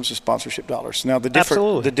resources when it comes to sponsorship dollars. Now, the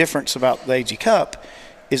difference about the AG Cup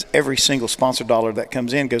is every single sponsor dollar that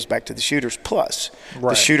comes in goes back to the shooters plus.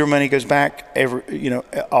 The shooter money goes back,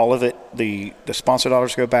 all of it. The sponsor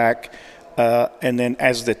dollars go back. And then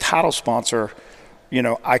as the title sponsor,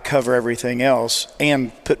 I cover everything else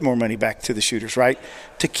and put more money back to the shooters, right,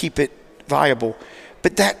 to keep it viable.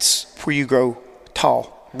 But that's where you grow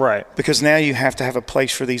tall. Right. Because now you have to have a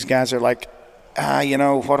place for these guys that are like,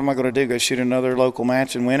 what am I going to do? Go shoot another local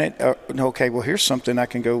match and win it? Okay, well, here's something I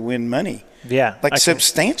can go win money. Yeah. Like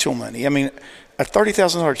substantial money. I mean, a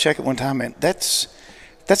 $30,000 check at one time, man, that's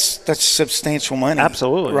substantial money.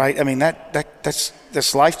 Absolutely. Right? I mean,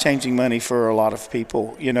 that's life-changing money for a lot of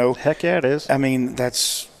people, Heck yeah, it is. I mean,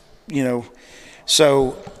 that's,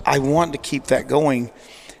 so I want to keep that going.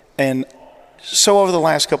 And so over the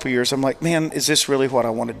last couple of years, I'm like, man, is this really what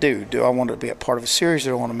I want to do? Do I want to be a part of a series?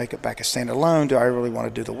 Do I want to make it back a standalone? Do I really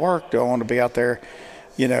want to do the work? Do I want to be out there,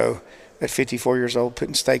 at 54 years old,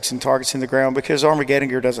 putting stakes and targets in the ground? Because Armageddon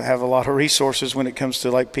Gear doesn't have a lot of resources when it comes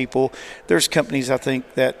to, like, people. There's companies, I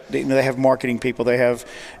think, that they have marketing people. They have,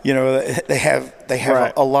 they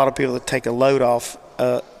have a lot of people that take a load off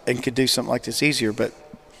and could do something like this easier. But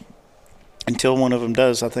until one of them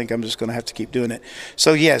does, I think I'm just going to have to keep doing it.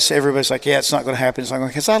 So, yes, everybody's like, yeah, it's not going to happen. It's not going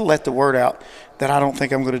to, because I let the word out that I don't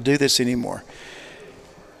think I'm going to do this anymore.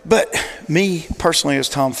 But me, personally, as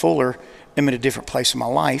Tom Fuller, am in a different place in my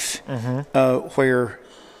life where,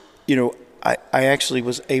 I actually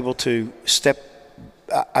was able to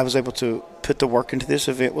I was able to put the work into this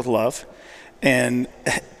event with love, and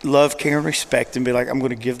love, care, and respect, and be like, I'm going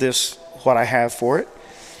to give this what I have for it.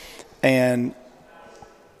 And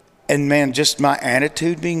man, just my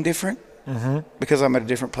attitude being different, because I'm at a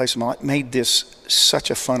different place in my life, made this such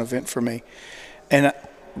a fun event for me. And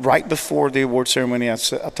right before the award ceremony, I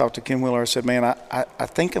talked to Ken Wheeler. I said, man, I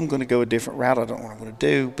think I'm going to go a different route. I don't know what I'm going to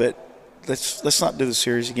do, but let's not do the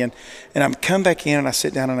series again. And I'm come back in, and I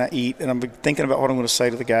sit down and I eat, and I'm thinking about what I'm going to say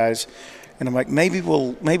to the guys. And I'm like, maybe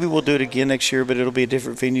we'll do it again next year, but it'll be a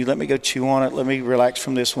different venue. Let me go chew on it. Let me relax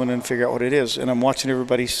from this one and figure out what it is. And I'm watching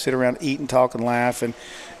everybody sit around, eat and talk and laugh.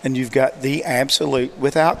 And you've got the absolute,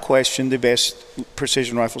 without question, the best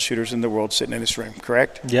precision rifle shooters in the world sitting in this room,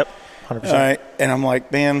 correct? Yep, 100%. And I'm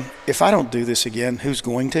like, man, if I don't do this again, who's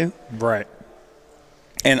going to? Right.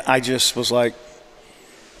 And I just was like,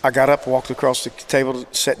 I got up, walked across the table,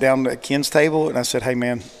 sat down at Ken's table, and I said, hey,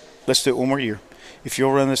 man, let's do it one more year. If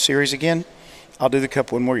you'll run this series again, I'll do the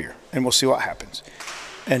cup one more year, and we'll see what happens.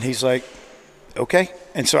 And he's like, okay.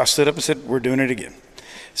 And so I stood up and said, we're doing it again.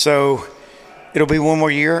 So it'll be one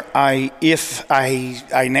more year. I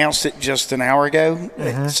announced it just an hour ago,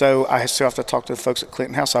 so I still have to talk to the folks at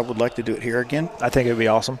Clinton House. I would like to do it here again. I think it would be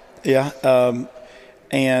awesome. Yeah.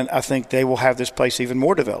 And I think they will have this place even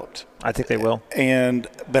more developed. I think they will.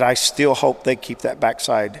 But I still hope they keep that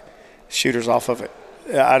backside shooters off of it.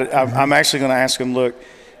 I'm actually going to ask them, look,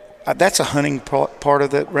 that's a hunting part of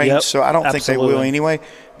the range, so I don't think they will anyway.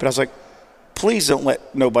 But I was like, please don't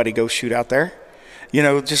let nobody go shoot out there.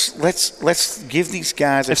 Just let's give these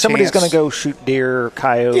guys a chance. If somebody's going to go shoot deer or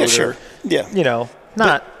coyote, yeah, sure. Yeah.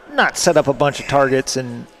 Not set up a bunch of targets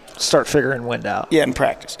and start figuring wind out. Yeah, and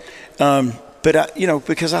practice. But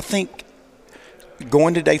because I think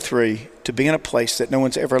going to day 3 to be in a place that no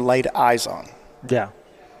one's ever laid eyes on,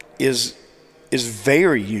 is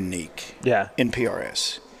very unique. In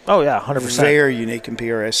PRS. Oh yeah, 100%. Very unique in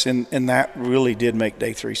PRS, and that really did make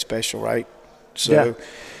day 3 special, right? So,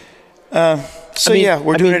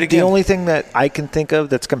 we're doing it again. The only thing that I can think of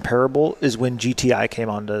that's comparable is when GTI came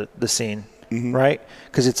onto the scene. right?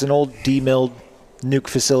 Because it's an old demilled nuke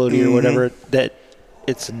facility or whatever that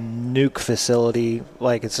it's a nuke facility,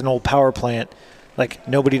 like it's an old power plant, like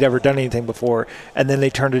nobody'd ever done anything before, and then they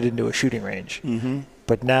turned it into a shooting range.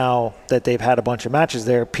 But now that they've had a bunch of matches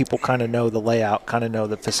there, people kind of know the layout, kind of know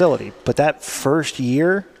the facility. But that first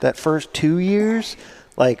year, that first 2 years,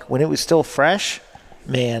 like when it was still fresh,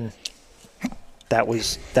 man, that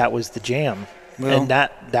was the jam. Well, and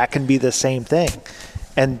that can be the same thing.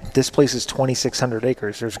 And this place is 2,600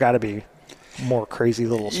 acres. There's got to be more crazy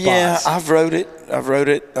little spots. Yeah, I've wrote it.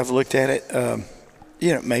 I've looked at it.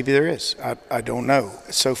 Maybe there is. I don't know.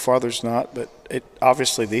 So far, there's not. But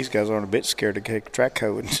obviously, these guys aren't a bit scared to take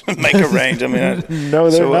Trackco and make a range. I mean, no,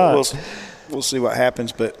 they're not. We'll see what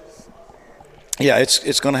happens. But yeah,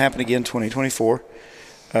 it's going to happen again in 2024.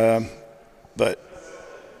 But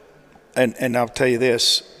I'll tell you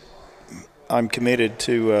this: I'm committed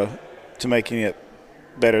to making it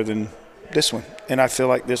better than this one, and I feel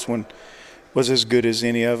like this one was as good as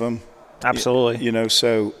any of them. Absolutely.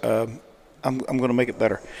 So I'm going to make it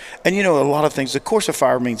better. And, a lot of things, the course of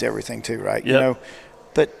fire means everything too, right? Yep.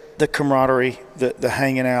 But the camaraderie, the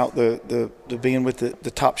hanging out, the being with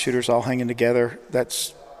the top shooters all hanging together,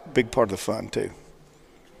 that's a big part of the fun too.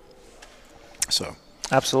 So.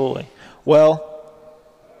 Absolutely. Well,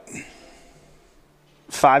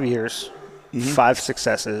 5 years, 5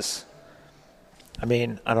 successes. I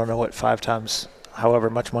mean, I don't know what 5 times however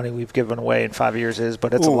much money we've given away in 5 years is,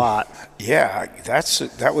 but it's a lot. Yeah,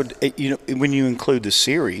 that would when you include the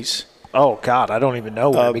series. Oh God, I don't even know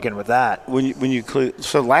where to begin with that. When you include,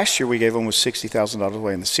 so last year we gave almost $60,000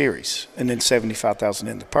 away in the series, and then $75,000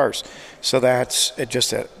 in the purse. So that's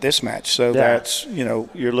just at this match. So that's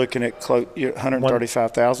you're looking at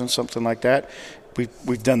 $135,000, something like that.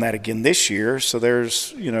 We've done that again this year. So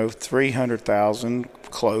there's $300,000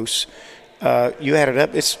 close. You add it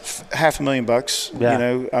up, it's $500,000.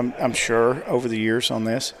 Yeah. I'm sure over the years on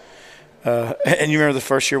this. And you remember the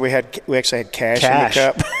first year we actually had cash in the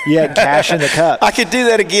cup. Yeah, cash in the cup. I could do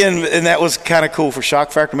that again, and that was kind of cool for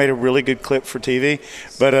Shock Factor. Made a really good clip for TV,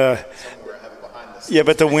 but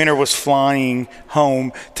but the winner was flying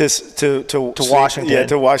home to Washington. Yeah,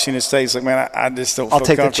 to Washington State. It's like, man, I just don't I'll feel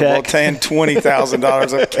take comfortable the check. paying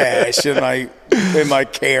 $20,000 of cash in my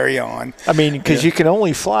carry-on. I mean, because you can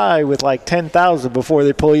only fly with like 10,000 before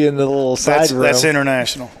they pull you into the little side room. That's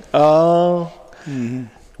international. Oh.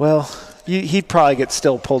 Well, he'd probably get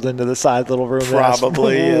still pulled into the side little room.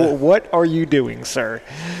 Probably. Yeah. What are you doing, sir?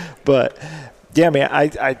 But yeah, man,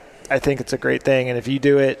 I think it's a great thing, and if you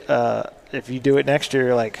do it next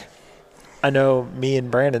year, like I know me and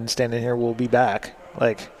Brandon standing here will be back.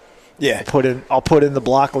 Like, yeah, I'll put in the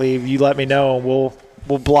block leave. You let me know, and we'll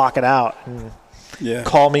block it out. And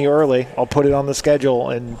call me early. I'll put it on the schedule.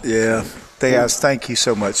 And guys, thank you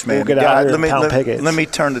so much, man. We'll get out here and pound pickets. Let me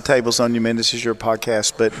turn the tables on you, man. This is your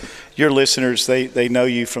podcast, but your listeners, they know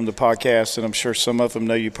you from the podcast, and I'm sure some of them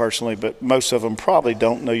know you personally, but most of them probably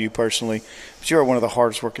don't know you personally. But you are one of the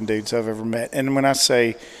hardest working dudes I've ever met. And when I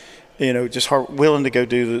say, just willing to go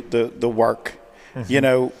do the work,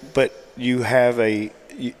 but you have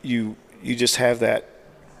you just have that,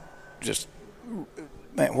 just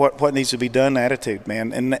man, what needs to be done attitude,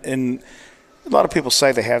 man, and a lot of people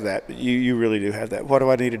say they have that, but you really do have that. What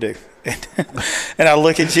do I need to do? And I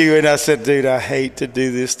look at you and I said, dude, I hate to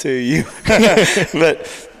do this to you, but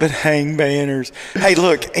hang banners. Hey,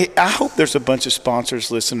 look, I hope there's a bunch of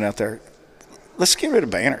sponsors listening out there. Let's get rid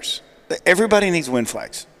of banners. Everybody needs wind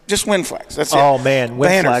flags. Just wind flags. That's it. Oh man,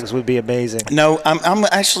 wind flags would be amazing. No, I'm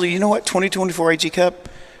actually. You know what? 2024 AG Cup.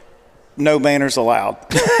 No banners allowed.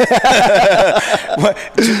 Do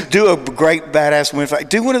a great badass wind flag.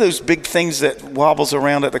 Do one of those big things that wobbles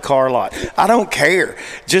around at the car lot. I don't care.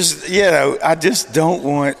 Just I just don't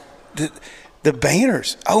want the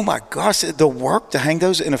banners. Oh my gosh, the work to hang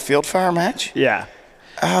those in a field fire match. Yeah.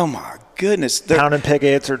 Oh my goodness. Pounding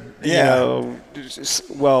pickets or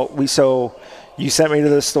you sent me to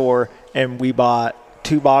the store and we bought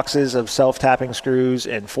 2 boxes of self-tapping screws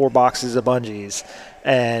and 4 boxes of bungees,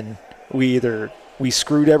 and we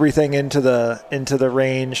screwed everything into the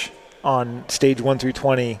range on stage 1 through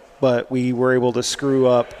 20, but we were able to screw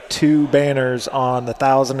up 2 banners on the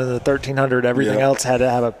 1,000 and the 1,300. Everything else had to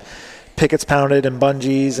have pickets pounded and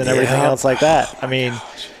bungees and everything else like that. I mean,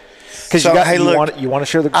 because you want to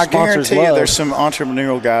share the sponsors' love. I guarantee you there's some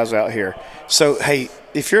entrepreneurial guys out here. So, hey,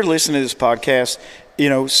 if you're listening to this podcast,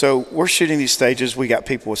 so we're shooting these stages. We got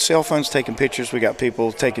people with cell phones taking pictures. We got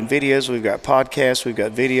people taking videos. We've got podcasts. We've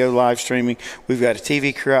got video live streaming. We've got a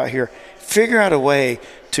TV crew out here. Figure out a way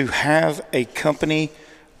to have a company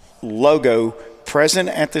logo present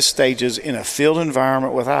at the stages in a field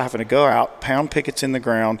environment without having to go out, pound pickets in the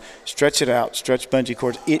ground, stretch it out, stretch bungee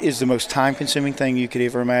cords. It is the most time-consuming thing you could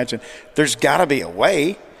ever imagine. There's got to be a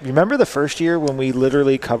way. Remember the first year when we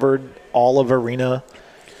literally covered all of arena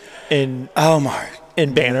in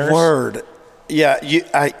banners? Word. Yeah,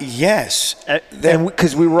 yes. And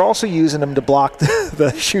because we were also using them to block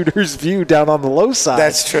the shooter's view down on the low side.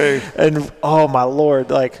 That's true. And, oh, my Lord,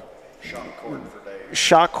 like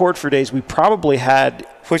shot cord for days. We probably had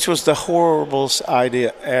 – which was the horriblest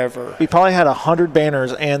idea ever. We probably had 100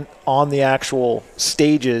 banners and on the actual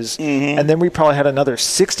stages, and then we probably had another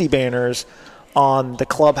 60 banners on the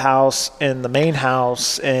clubhouse and the main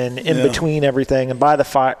house and in between everything and by the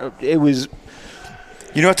fire. It was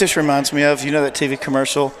 – you know what this reminds me of? You know that TV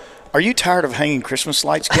commercial? Are you tired of hanging Christmas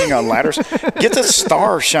lights getting on ladders? Get the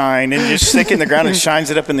star shine and just stick it in the ground and shines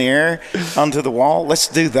it up in the air onto the wall. Let's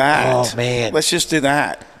do that. Oh, man. Let's just do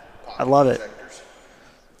that. I love it.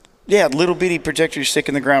 Yeah, little bitty projector you stick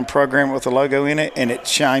in the ground, program it with a logo in it, and it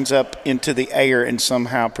shines up into the air and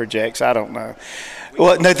somehow projects. I don't know.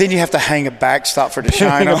 Well, no, then you have to hang a backstop for the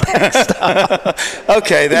shine on.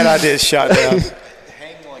 Okay, that idea is shot down.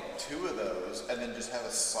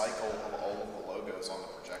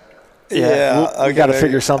 Yeah, we got to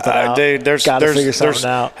figure something out. Dude, there's something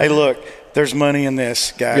out. Hey, look, there's money in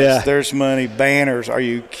this, guys. Yeah. There's money. Banners. Are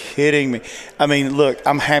you kidding me? I mean, look,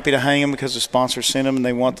 I'm happy to hang them because the sponsors sent them and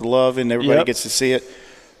they want the love and everybody gets to see it.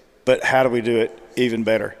 But how do we do it even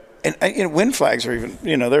better? And win flags are even,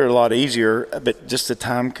 they're a lot easier, but just the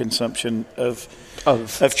time consumption of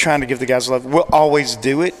trying to give the guys love. We'll always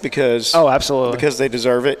do it because absolutely, because they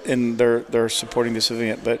deserve it and they're supporting this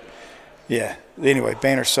event. But yeah. Anyway,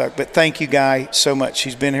 banners suck. But thank you, Guy, so much.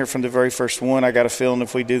 He's been here from the very first one. I got a feeling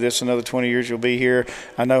if we do this another 20 years, you'll be here.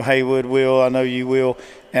 I know Haywood will. I know you will.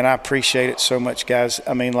 And I appreciate it so much, guys.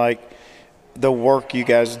 I mean, like, the work you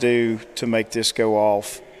guys do to make this go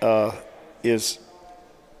off is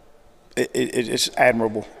it's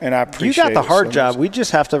admirable. And I appreciate it. You got the hard so job. much. We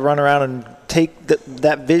just have to run around and take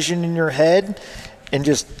that vision in your head and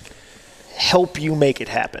just help you make it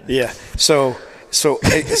happen. Yeah. So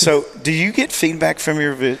do you get feedback from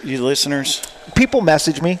your listeners? People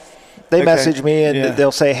message me. They message me and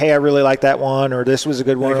they'll say, "Hey, I really like that one," or "This was a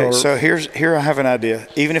good one." Okay, so here I have an idea.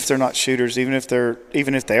 Even if they're not shooters, even if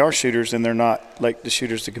they are shooters and they're not like the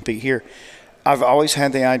shooters that compete here, I've always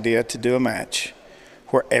had the idea to do a match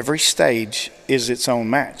where every stage is its own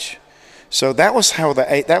match. So that was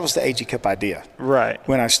the AG Cup idea. Right.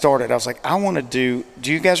 When I started, I was like, I want to do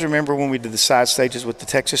you guys remember when we did the side stages with the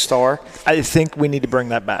Texas Star? I think we need to bring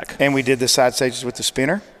that back. And we did the side stages with the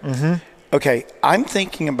spinner? Mm-hmm. Okay, I'm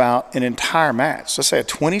thinking about an entire match. Let's say a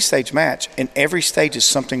 20-stage match, and every stage is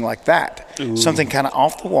something like that. Ooh. Something kind of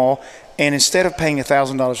off the wall. And instead of paying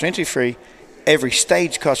 $1,000 entry fee, every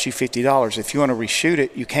stage costs you $50. If you want to reshoot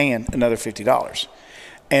it, you can, another $50.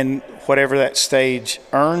 And whatever that stage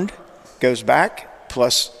earned goes back,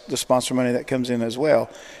 plus the sponsor money that comes in as well.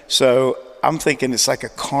 So I'm thinking it's like a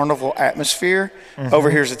carnival atmosphere. Mm-hmm.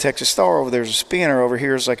 Over here's a Texas Star, over there's a spinner, over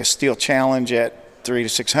here's like a steel challenge at 300 to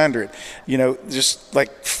 600. Just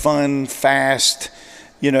like fun, fast,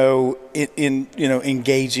 engaging.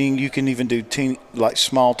 You can even do like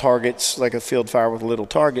small targets, like a field fire with little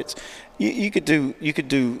targets. You could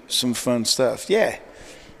do some fun stuff. Yeah.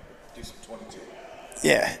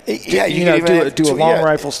 Yeah, you do a long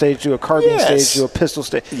rifle stage, do a carbine stage, do a pistol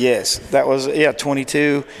stage. Yes, that was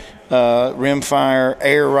 22, rimfire,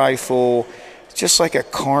 air rifle, just like a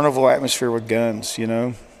carnival atmosphere with guns.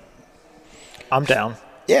 I'm down.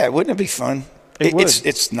 Yeah, wouldn't it be fun?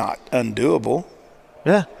 It's not undoable.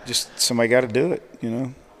 Yeah, just somebody got to do it.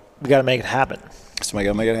 We got to make it happen. Somebody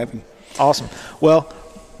got to make it happen. Awesome. Well,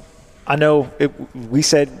 I know we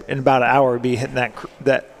said in about an hour we'd be hitting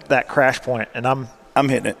that crash point, and I'm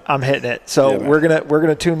hitting it. I'm hitting it. So we're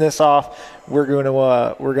gonna tune this off. We're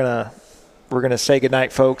gonna say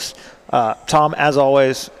goodnight, folks. Tom, as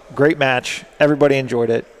always, great match. Everybody enjoyed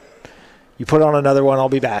it. You put on another one, I'll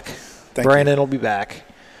be back. Brandon will be back.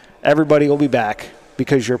 Everybody will be back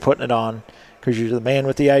because you're putting it on, because you're the man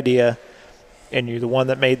with the idea, and you're the one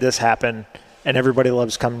that made this happen. And everybody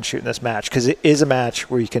loves coming and shooting this match because it is a match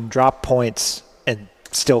where you can drop points and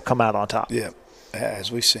still come out on top. Yeah,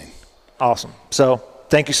 as we've seen. Awesome. So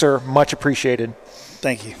thank you, sir. Much appreciated.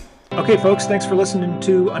 Thank you. Okay, folks, thanks for listening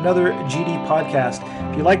to another GD podcast.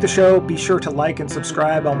 If you like the show, be sure to like and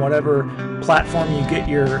subscribe on whatever platform you get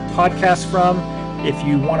your podcasts from. If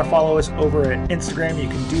you want to follow us over at Instagram, you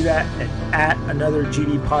can do that at another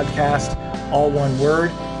GD podcast, all one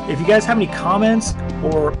word. If you guys have any comments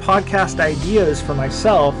or podcast ideas for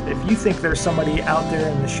myself, if you think there's somebody out there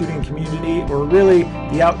in the shooting community or really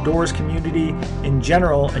the outdoors community in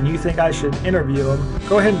general and you think I should interview them,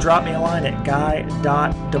 go ahead and drop me a line at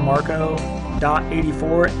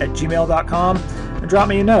guy.demarco.84@gmail.com and drop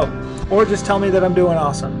me a note. Or just tell me that I'm doing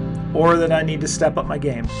awesome or that I need to step up my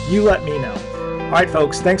game. You let me know. All right,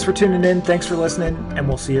 folks, thanks for tuning in. Thanks for listening, and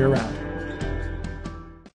we'll see you around.